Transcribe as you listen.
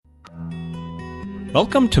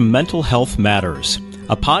Welcome to Mental Health Matters,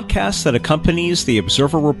 a podcast that accompanies the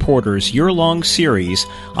Observer Reporter's year-long series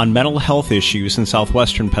on mental health issues in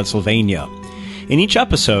southwestern Pennsylvania. In each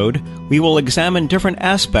episode, we will examine different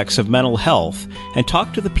aspects of mental health and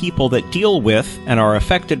talk to the people that deal with and are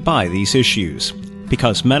affected by these issues,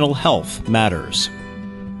 because mental health matters.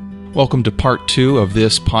 Welcome to part 2 of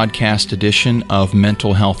this podcast edition of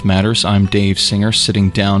Mental Health Matters. I'm Dave Singer,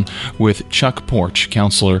 sitting down with Chuck Porch,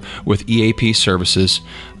 counselor with EAP Services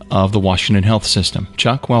of the Washington Health System.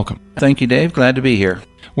 Chuck, welcome. Thank you, Dave. Glad to be here.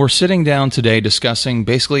 We're sitting down today discussing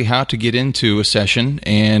basically how to get into a session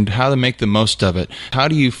and how to make the most of it. How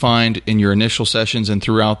do you find in your initial sessions and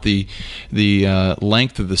throughout the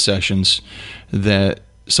length of the sessions that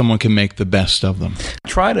someone can make the best of them?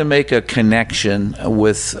 Try to make a connection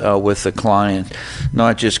with the client,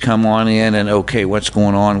 not just come on in and, okay, what's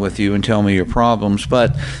going on with you and tell me your problems,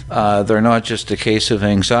 but they're not just a case of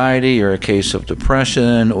anxiety or a case of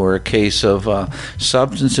depression or a case of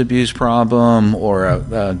substance abuse problem or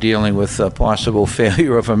dealing with a possible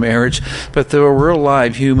failure of a marriage, but they're a real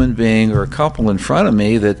live human being or a couple in front of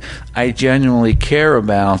me that I genuinely care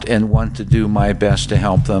about and want to do my best to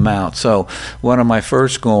help them out. So one of my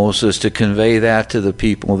first goals is to convey that to the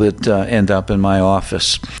people that end up in my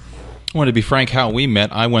office. I want to be frank, how we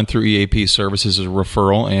met, I went through EAP Services as a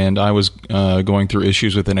referral, and I was going through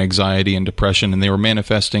issues with anxiety and depression, and they were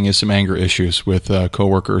manifesting as some anger issues with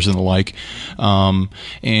coworkers and the like.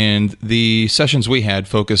 And the sessions we had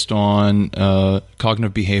focused on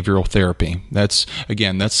cognitive behavioral therapy. That's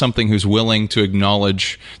something who's willing to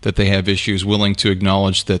acknowledge that they have issues, willing to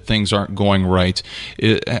acknowledge that things aren't going right.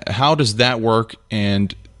 How does that work?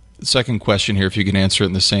 And second question here, if you can answer it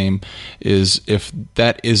in the same, is if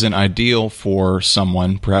that isn't ideal for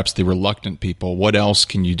someone, perhaps the reluctant people, what else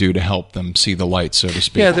can you do to help them see the light, so to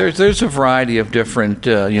speak? Yeah, there's a variety of different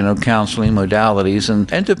counseling modalities,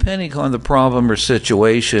 and depending on the problem or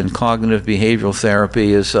situation, cognitive behavioral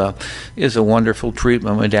therapy is a wonderful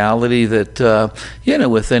treatment modality that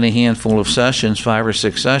within a handful of sessions, 5 or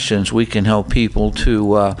 6 sessions, we can help people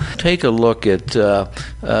to take a look at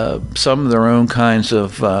some of their own kinds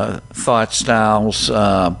of thought styles,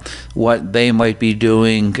 what they might be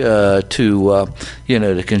doing to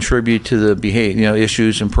contribute to the behavior,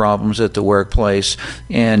 issues and problems at the workplace.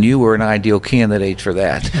 And you were an ideal candidate for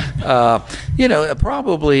that.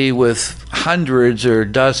 Probably with hundreds or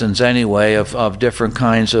dozens anyway of different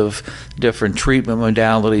kinds of different treatment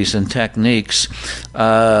modalities and techniques.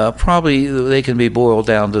 Probably they can be boiled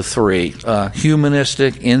down to 3.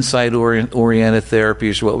 Humanistic, insight-oriented therapy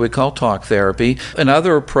is what we call talk therapy.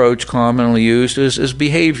 Another approach commonly used is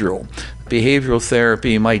behavioral. Behavioral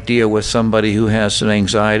therapy might deal with somebody who has some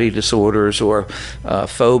anxiety disorders or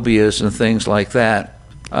phobias and things like that.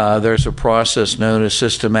 There's a process known as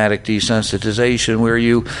systematic desensitization where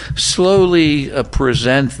you slowly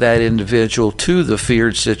present that individual to the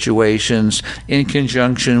feared situations in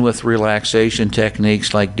conjunction with relaxation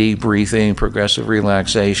techniques like deep breathing, progressive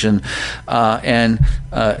relaxation, and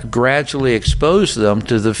gradually expose them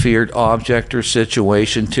to the feared object or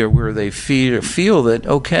situation to where they feel that,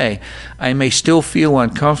 okay, I may still feel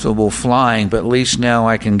uncomfortable flying, but at least now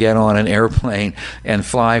I can get on an airplane and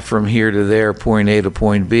fly from here to there, point A to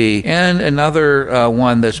point B. And another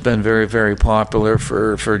one that's been very, very popular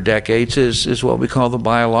for decades is what we call the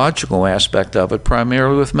biological aspect of it,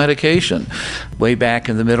 primarily with medication. Way back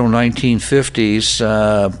in the middle 1950s,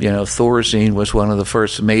 Thorazine was one of the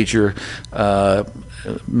first major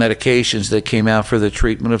medications that came out for the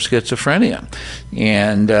treatment of schizophrenia.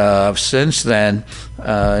 And since then,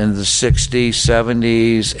 in the 60s,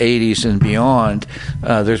 70s, 80s, and beyond,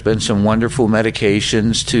 there's been some wonderful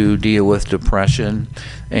medications to deal with depression,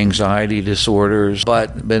 anxiety disorders.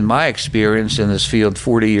 But in my experience in this field,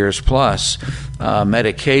 40 years plus,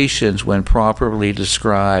 medications, when properly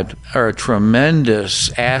described, are a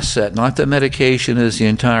tremendous asset. Not that medication is the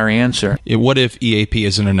entire answer. What if EAP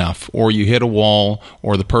isn't enough, or you hit a wall,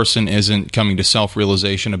 or the person isn't coming to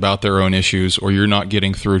self-realization about their own issues, or you're not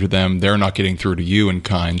getting through to them, they're not getting through to you in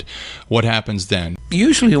kind? What happens then?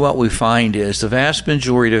 Usually what we find is the vast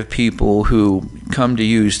majority of people who come to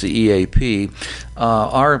use the EAP,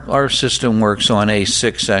 our system works on a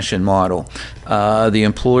 6-session model. The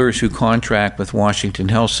employers who contract with Washington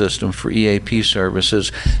Health System for EAP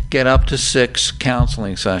services get up to 6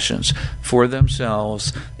 counseling sessions for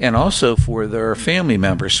themselves and also for their family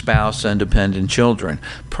members, spouse, and dependent children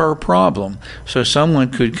per problem. So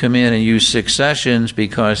someone could come in and use 6 sessions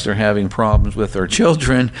because they're having problems with their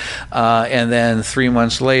children, and then 3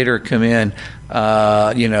 months later come in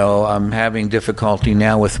I'm having difficulty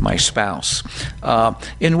now with my spouse.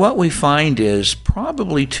 And what we find is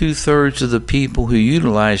probably 2/3 of the people who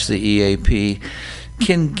utilize the EAP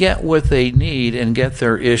can get what they need and get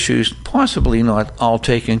their issues possibly not all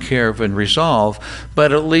taken care of and resolved,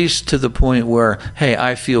 but at least to the point where, hey,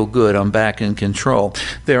 I feel good, I'm back in control.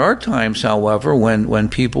 There are times, however, when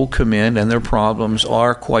people come in and their problems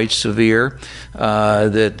are quite severe,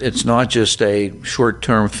 that it's not just a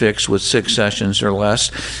short-term fix with 6 sessions or less.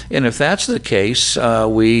 And if that's the case,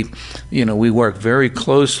 we work very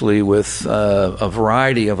closely with a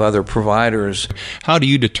variety of other providers. How do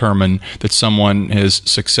you determine that someone is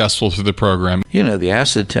successful through the program? The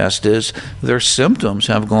acid test is their symptoms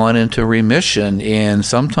have gone into remission in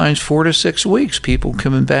sometimes 4 to 6 weeks. People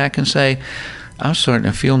coming back and say, I'm starting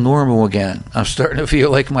to feel normal again. I'm starting to feel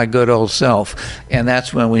like my good old self. And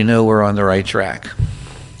that's when we know we're on the right track.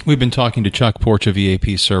 We've been talking to Chuck Porch of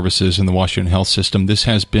EAP Services in the Washington Health System. This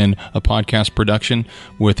has been a podcast production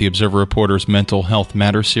with the Observer Reporter's Mental Health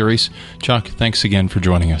Matters series. Chuck, thanks again for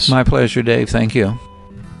joining us. My pleasure, Dave. Thank you.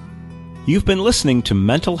 You've been listening to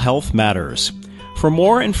Mental Health Matters. For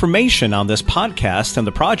more information on this podcast and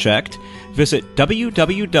the project, visit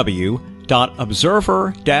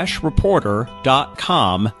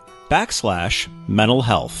www.observer-reporter.com/mental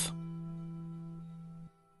health.